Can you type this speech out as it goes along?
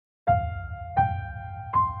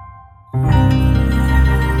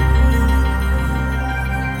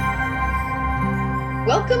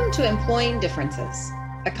Welcome to Employing Differences,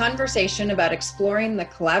 a conversation about exploring the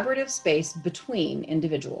collaborative space between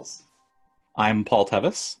individuals. I'm Paul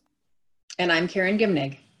Tevis. And I'm Karen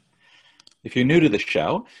Gimnig. If you're new to the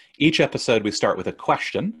show, each episode we start with a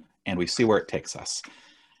question and we see where it takes us.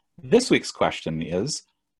 This week's question is,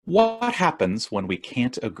 what happens when we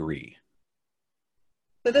can't agree?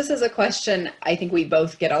 So this is a question I think we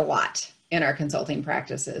both get a lot in our consulting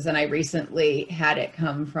practices. And I recently had it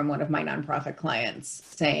come from one of my nonprofit clients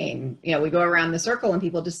saying, we go around the circle and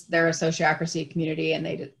people they're a sociocracy community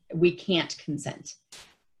and we can't consent.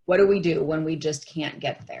 What do we do when we just can't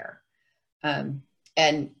get there?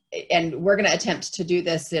 And we're going to attempt to do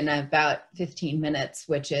this in about 15 minutes,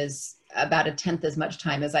 which is about a tenth as much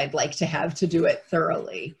time as I'd like to have to do it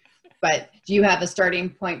thoroughly. But do you have a starting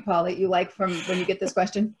point, Paul, that you like from when you get this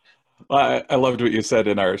question? Well, I loved what you said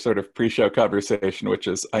in our sort of pre-show conversation, which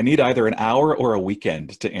is I need either an hour or a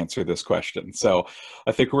weekend to answer this question. So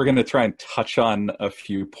I think we're going to try and touch on a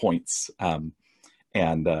few points and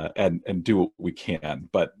do what we can,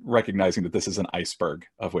 but recognizing that this is an iceberg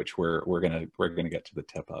of which we're going to get to the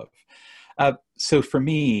tip of. So for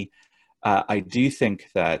me, I do think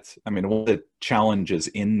that one of the challenges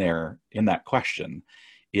in that question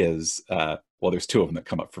is there's two of them that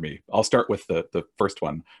come up for me. I'll start with the first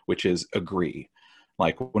one, which is agree.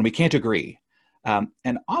 Like when we can't agree.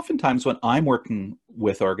 And oftentimes when I'm working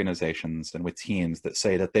with organizations and with teams that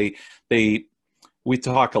say that we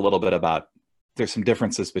talk a little bit about there's some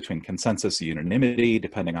differences between consensus and unanimity,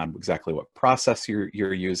 depending on exactly what process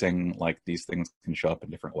you're using. Like these things can show up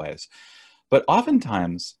in different ways. But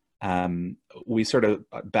oftentimes we sort of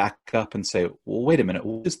back up and say, well, wait a minute,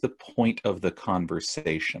 what is the point of the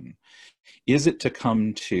conversation? Is it to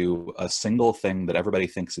come to a single thing that everybody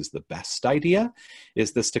thinks is the best idea?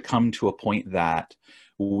 Is this to come to a point that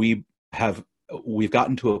we've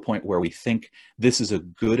gotten to a point where we think this is a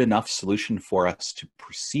good enough solution for us to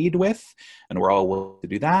proceed with, and we're all willing to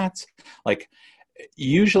do that? Like,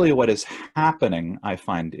 usually what is happening, I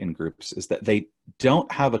find in groups, is that they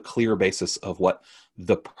don't have a clear basis of what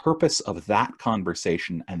the purpose of that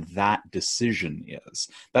conversation and that decision is.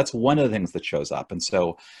 That's one of the things that shows up. And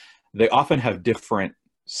so they often have different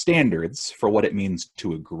standards for what it means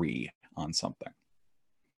to agree on something.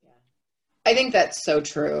 I think that's so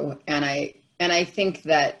true. And I think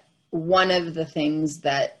that one of the things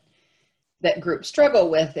that groups struggle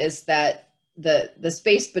with is that the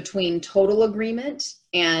space between total agreement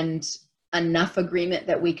and enough agreement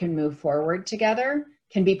that we can move forward together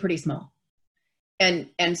can be pretty small.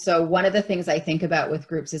 And so one of the things I think about with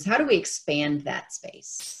groups is how do we expand that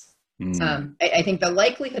space? I think the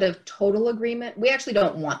likelihood of total agreement, we actually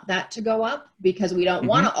don't want that to go up because we don't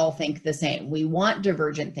want to all think the same. We want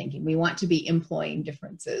divergent thinking. We want to be employing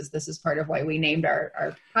differences. This is part of why we named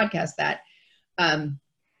our podcast that.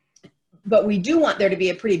 But we do want there to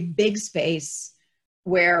be a pretty big space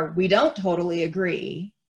where we don't totally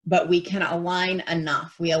agree, but we can align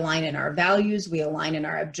enough. We align in our values, we align in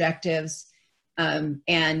our objectives,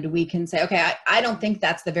 and we can say, okay, I don't think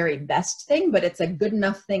that's the very best thing, but it's a good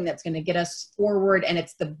enough thing that's going to get us forward, and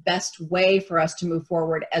it's the best way for us to move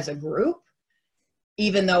forward as a group,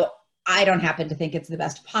 even though I don't happen to think it's the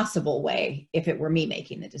best possible way if it were me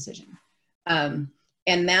making the decision.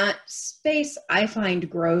 And that space, I find,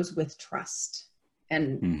 grows with trust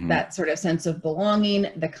and that sort of sense of belonging,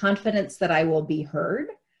 the confidence that I will be heard.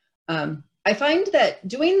 I find that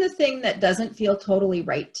doing the thing that doesn't feel totally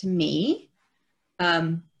right to me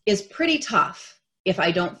is pretty tough if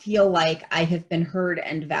I don't feel like I have been heard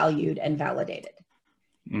and valued and validated.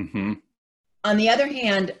 On the other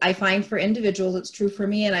hand, I find for individuals, it's true for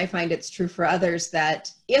me, and I find it's true for others,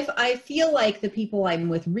 that if I feel like the people I'm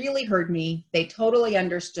with really heard me, they totally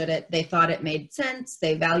understood it, they thought it made sense,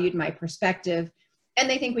 they valued my perspective, and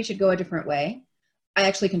they think we should go a different way, I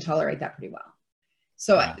actually can tolerate that pretty well.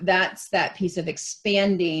 So that's that piece of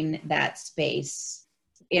expanding that space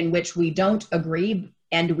in which we don't agree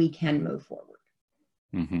and we can move forward.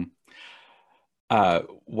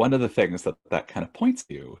 One of the things that kind of points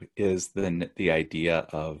to is then the idea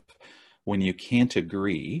of when you can't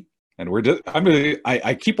agree, and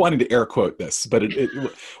I keep wanting to air quote this, but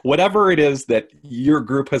whatever it is that your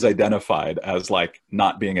group has identified as like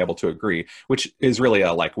not being able to agree, which is really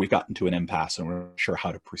like we've gotten to an impasse and we're not sure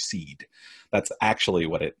how to proceed. That's actually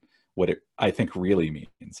what it I think really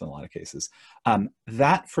means in a lot of cases.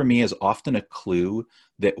 That for me is often a clue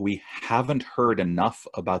that we haven't heard enough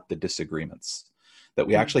about the disagreements, that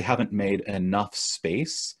we actually haven't made enough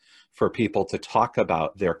space for people to talk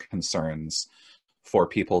about their concerns, for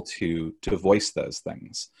people to voice those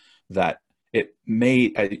things. That it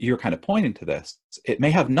may, you're kind of pointing to this, it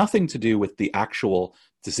may have nothing to do with the actual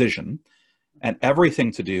decision, and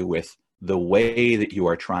everything to do with the way that you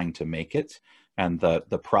are trying to make it, and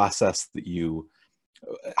the process that you,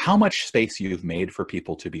 how much space you've made for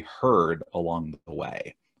people to be heard along the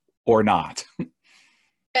way, or not.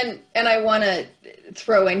 And I want to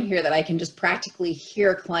throw in here that I can just practically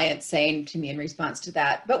hear clients saying to me in response to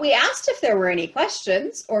that, but we asked if there were any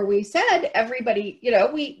questions, or we said everybody,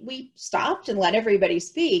 we stopped and let everybody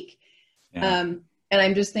speak. Yeah. And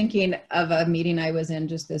I'm just thinking of a meeting I was in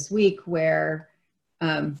just this week where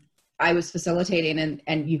I was facilitating,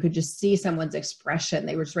 and you could just see someone's expression.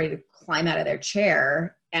 They were just ready to climb out of their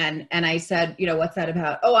chair. And I said, what's that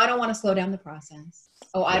about? Oh, I don't want to slow down the process.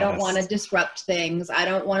 Oh, I don't want to disrupt things. I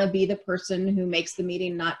don't want to be the person who makes the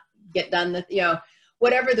meeting not get done,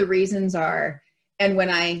 whatever the reasons are. And when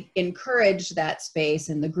I encouraged that space,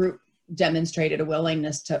 and the group demonstrated a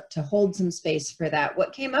willingness to hold some space for that,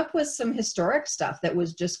 what came up was some historic stuff that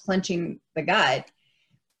was just clenching the gut.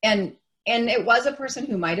 And it was a person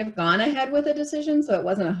who might have gone ahead with a decision, so it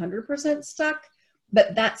wasn't 100% stuck,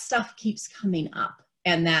 but that stuff keeps coming up,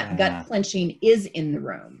 and that gut clenching is in the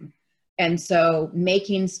room. And so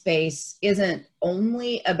making space isn't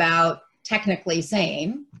only about technically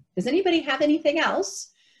saying, does anybody have anything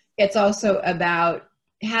else? It's also about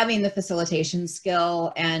having the facilitation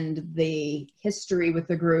skill and the history with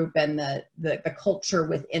the group and the culture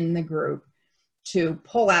within the group to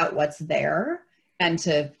pull out what's there and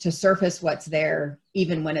to surface what's there,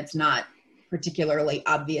 even when it's not particularly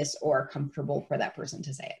obvious or comfortable for that person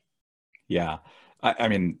to say it. Yeah. I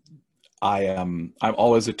mean, I'm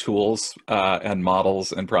always a tools and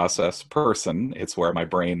models and process person. It's where my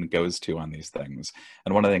brain goes to on these things.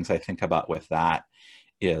 And one of the things I think about with that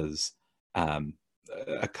is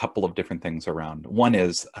a couple of different things around. One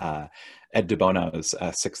is Ed DeBono's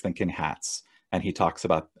Six Thinking Hats. And he talks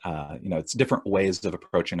about, it's different ways of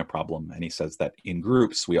approaching a problem. And he says that in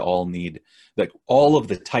groups, we all need, that all of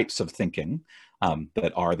the types of thinking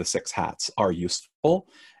that are the six hats are useful.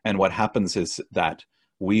 And what happens is that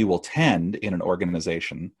we will tend in an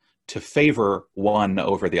organization to favor one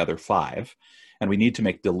over the other five. And we need to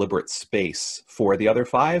make deliberate space for the other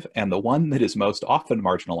five. And the one that is most often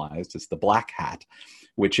marginalized is the black hat,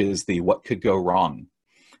 which is the what could go wrong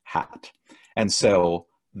hat. And so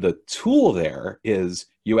the tool there is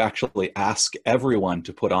you actually ask everyone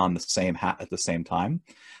to put on the same hat at the same time.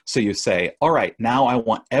 So you say, all right, now I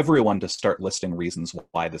want everyone to start listing reasons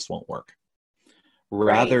why this won't work.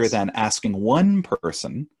 Rather than asking one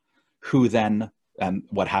person who then, and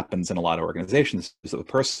what happens in a lot of organizations is that the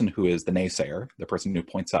person who is the naysayer, the person who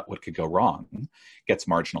points out what could go wrong, gets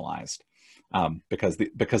marginalized because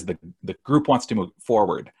the group wants to move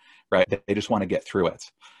forward, right? They just want to get through it.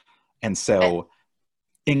 And so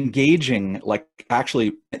engaging, like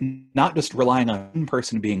actually not just relying on one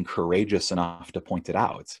person being courageous enough to point it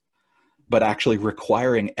out, but actually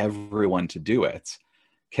requiring everyone to do it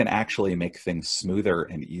can actually make things smoother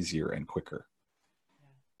and easier and quicker.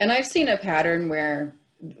 And I've seen a pattern where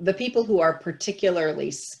the people who are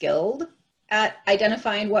particularly skilled at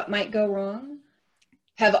identifying what might go wrong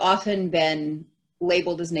have often been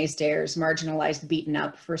labeled as naysayers, marginalized, beaten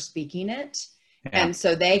up for speaking it. Yeah. And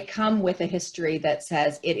so they come with a history that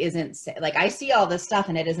says it isn't, like I see all this stuff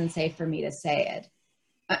and it isn't safe for me to say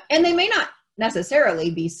it. And they may not necessarily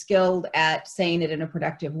be skilled at saying it in a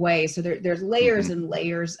productive way. So there's layers and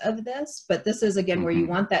layers of this, but this is again where you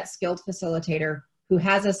want that skilled facilitator who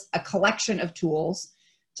has a collection of tools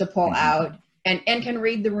to pull out and can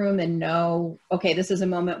read the room and know, okay, this is a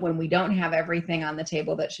moment when we don't have everything on the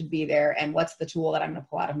table that should be there. And what's the tool that I'm going to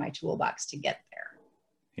pull out of my toolbox to get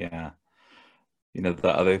there? Yeah.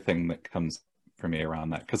 The other thing that comes for me around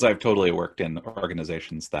that, because I've totally worked in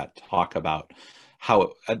organizations that talk about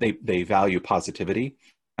how they value positivity,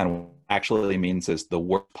 and what actually means is the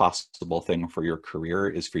worst possible thing for your career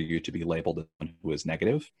is for you to be labeled as someone who is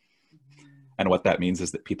negative. And what that means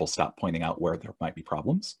is that people stop pointing out where there might be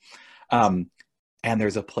problems. And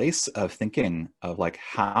there's a place of thinking of like,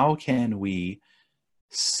 how can we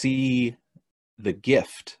see the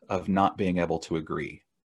gift of not being able to agree?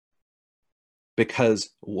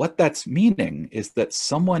 Because what that's meaning is that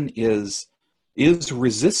someone is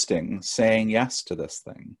resisting saying yes to this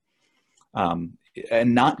thing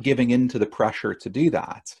and not giving in to the pressure to do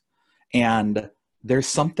that. And there's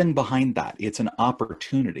something behind that. It's an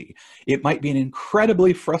opportunity. It might be an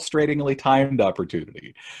incredibly frustratingly timed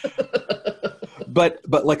opportunity. but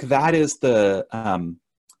like that is the,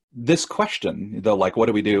 this question, the like, what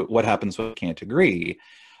do we do? What happens when we can't agree?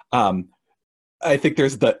 I think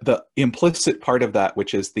there's the implicit part of that,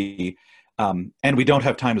 which is the, and we don't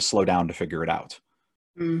have time to slow down to figure it out.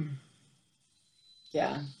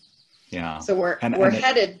 Yeah. Yeah. So we're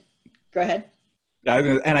headed, go ahead.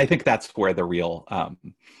 And I think that's where the real,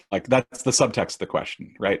 like that's the subtext of the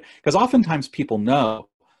question, right? Because oftentimes people know,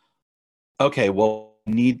 okay, well,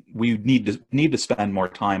 we need to spend more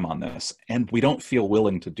time on this, and we don't feel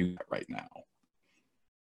willing to do that right now.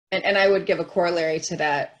 And I would give a corollary to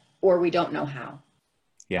that, or we don't know how.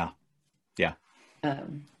 Yeah. Yeah.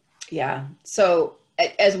 Yeah. So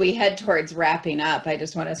as we head towards wrapping up, I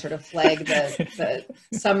just want to sort of flag the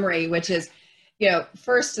summary, which is,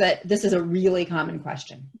 first, that this is a really common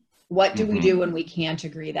question. What do we do when we can't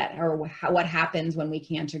agree? What happens when we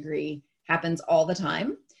can't agree happens all the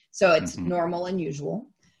time. So it's normal and usual.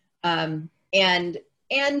 And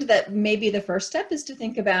that maybe the first step is to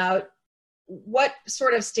think about what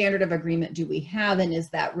sort of standard of agreement do we have? And is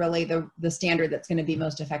that really the standard that's going to be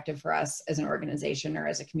most effective for us as an organization or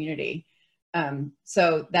as a community?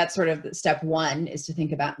 So that's sort of step one, is to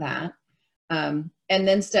think about that. And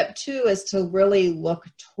then step two is to really look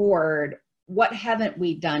toward, what haven't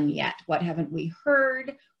we done yet? What haven't we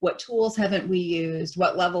heard? What tools haven't we used?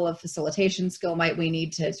 What level of facilitation skill might we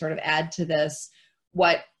need to sort of add to this?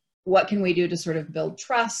 What can we do to sort of build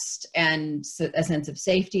trust and a sense of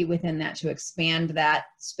safety within that, to expand that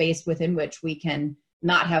space within which we can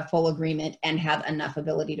not have full agreement and have enough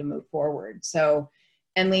ability to move forward? So,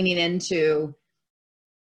 and leaning into,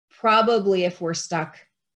 probably if we're stuck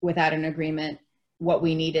without an agreement, what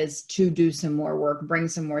we need is to do some more work, bring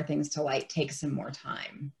some more things to light, take some more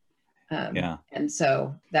time. And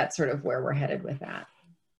so that's sort of where we're headed with that.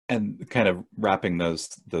 And kind of wrapping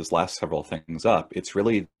those last several things up, it's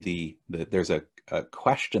really there's a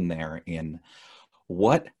question there in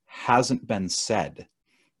what hasn't been said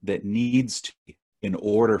that needs to be in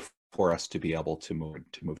order for us to be able to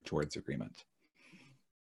move towards agreement.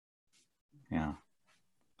 Yeah,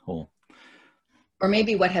 cool. Or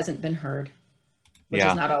maybe what hasn't been heard, which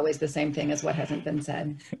is not always the same thing as what hasn't been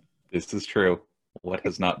said. This is true. What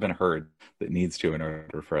has not been heard that needs to in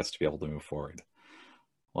order for us to be able to move forward.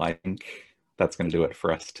 Well, I think that's going to do it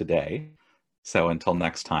for us today. So until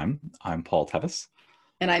next time, I'm Paul Tevis.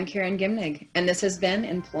 And I'm Karen Gimnig. And this has been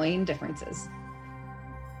Employing Differences.